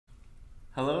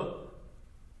Hello,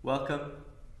 welcome,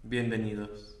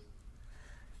 bienvenidos.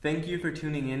 Thank you for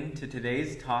tuning in to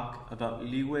today's talk about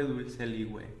Lihue, dulce,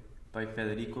 Lihue by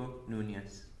Federico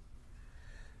Nuñez.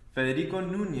 Federico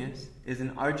Nuñez is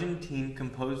an Argentine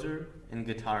composer and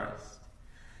guitarist.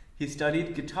 He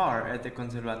studied guitar at the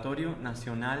Conservatorio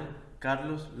Nacional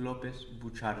Carlos López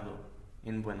Buchardo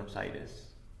in Buenos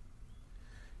Aires.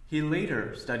 He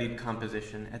later studied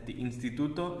composition at the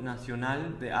Instituto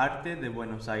Nacional de Arte de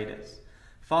Buenos Aires,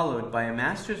 followed by a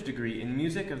master's degree in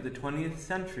music of the 20th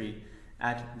century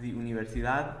at the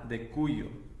Universidad de Cuyo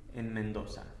in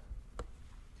Mendoza.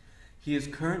 He is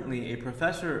currently a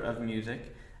professor of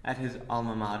music at his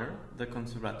alma mater, the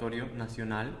Conservatorio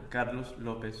Nacional Carlos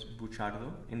López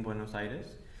Buchardo in Buenos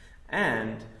Aires,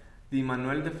 and the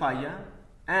Manuel de Falla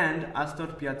and Astor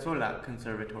Piazzolla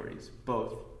conservatories,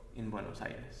 both in Buenos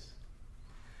Aires.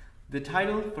 The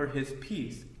title for his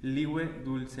piece, Lihue,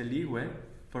 dulce, Lihue,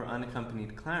 for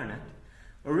unaccompanied clarinet,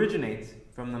 originates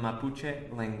from the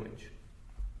Mapuche language.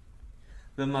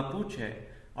 The Mapuche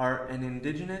are an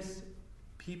indigenous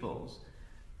peoples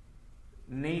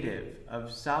native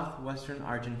of southwestern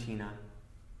Argentina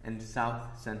and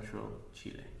south-central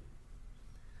Chile.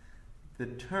 The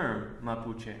term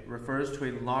Mapuche refers to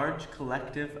a large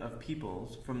collective of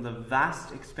peoples from the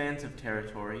vast expanse of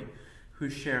territory who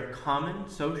share common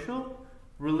social,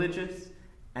 religious,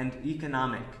 and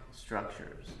economic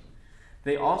structures.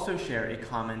 They also share a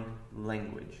common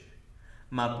language,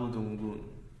 Mapudungun.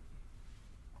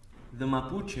 The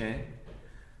Mapuche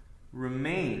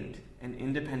remained an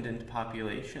independent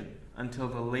population until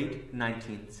the late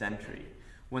 19th century,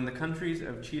 when the countries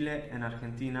of Chile and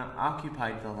Argentina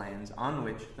occupied the lands on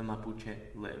which the Mapuche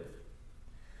live.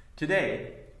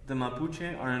 Today, the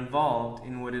Mapuche are involved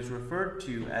in what is referred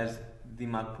to as the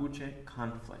Mapuche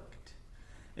conflict,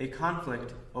 a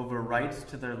conflict over rights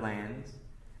to their lands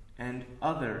and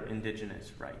other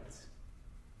indigenous rights,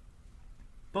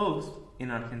 both in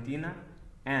Argentina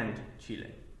and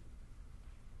Chile.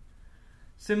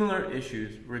 Similar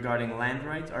issues regarding land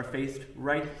rights are faced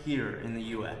right here in the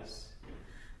US.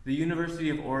 The University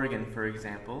of Oregon, for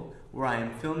example, where I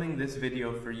am filming this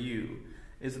video for you,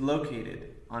 is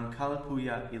located on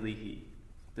Kalapuya Ilihi,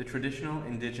 the traditional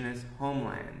indigenous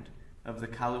homeland of the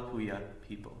Kalapuya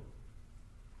people.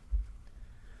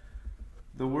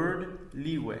 The word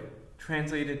Lihue,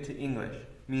 translated to English,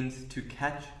 means to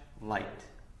catch light.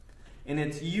 In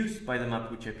its use by the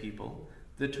Mapuche people,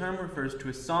 the term refers to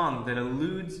a song that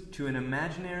alludes to an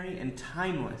imaginary and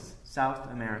timeless South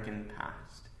American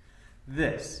past.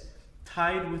 This,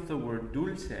 tied with the word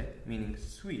dulce, meaning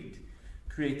sweet,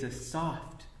 creates a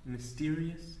soft,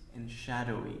 mysterious, and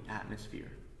shadowy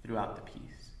atmosphere throughout the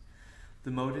piece.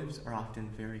 The motives are often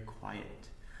very quiet,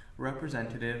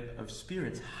 representative of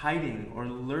spirits hiding or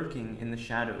lurking in the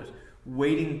shadows,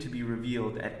 waiting to be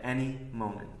revealed at any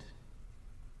moment.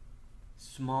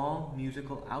 Small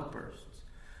musical outbursts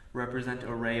represent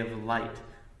a ray of light,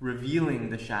 revealing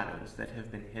the shadows that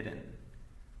have been hidden,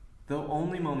 though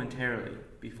only momentarily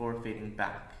before fading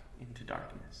back into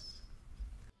darkness.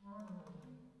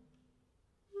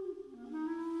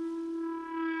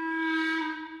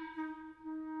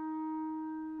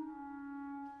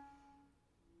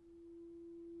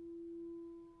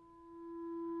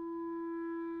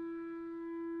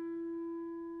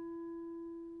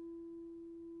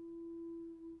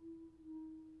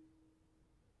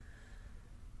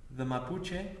 The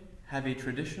Mapuche have a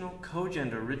traditional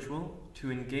co-gender ritual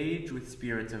to engage with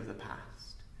spirits of the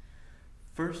past,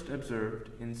 first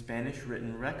observed in Spanish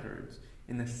written records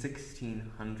in the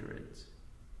 1600s.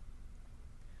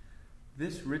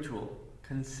 This ritual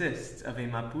consists of a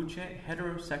Mapuche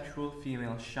heterosexual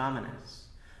female shamaness,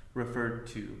 referred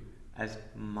to as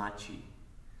machi.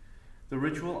 The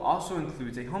ritual also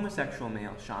includes a homosexual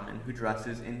male shaman who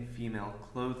dresses in female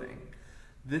clothing.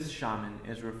 This shaman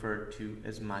is referred to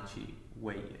as machi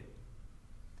weye.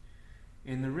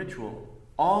 In the ritual,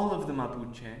 all of the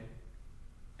Mapuche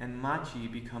and machi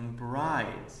become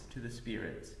brides to the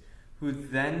spirits, who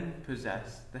then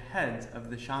possess the heads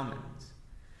of the shamans.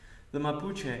 The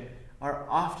Mapuche are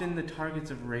often the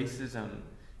targets of racism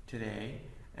today,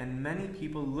 and many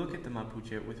people look at the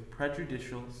Mapuche with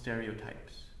prejudicial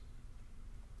stereotypes.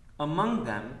 Among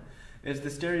them is the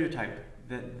stereotype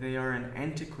that they are an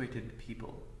antiquated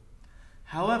people.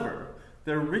 However,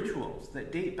 their rituals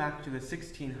that date back to the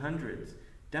 1600s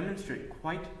demonstrate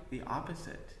quite the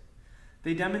opposite.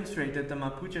 They demonstrate that the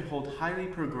Mapuche hold highly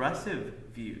progressive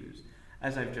views,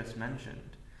 as I've just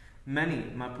mentioned.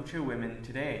 Many Mapuche women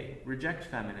today reject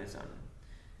feminism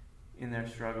in their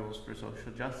struggles for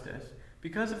social justice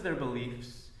because of their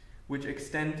beliefs which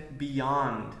extend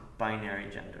beyond binary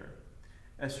gender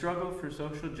a struggle for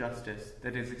social justice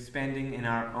that is expanding in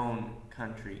our own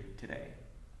country today.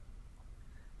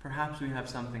 Perhaps we have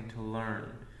something to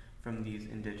learn from these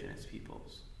indigenous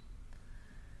peoples.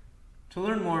 To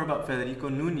learn more about Federico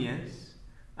Nuñez,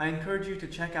 I encourage you to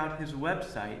check out his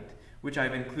website, which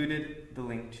I've included the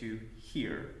link to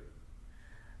here.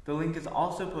 The link is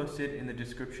also posted in the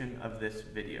description of this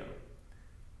video.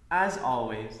 As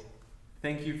always,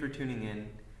 thank you for tuning in,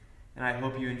 and I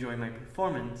hope you enjoy my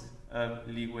performance of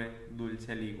Lihue, Dulce,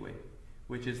 Lihue,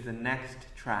 which is the next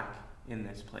track in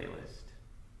this playlist.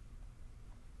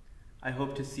 I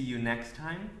hope to see you next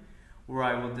time, where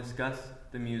I will discuss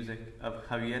the music of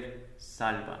Javier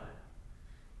Salva,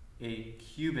 a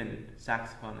Cuban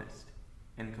saxophonist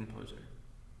and composer.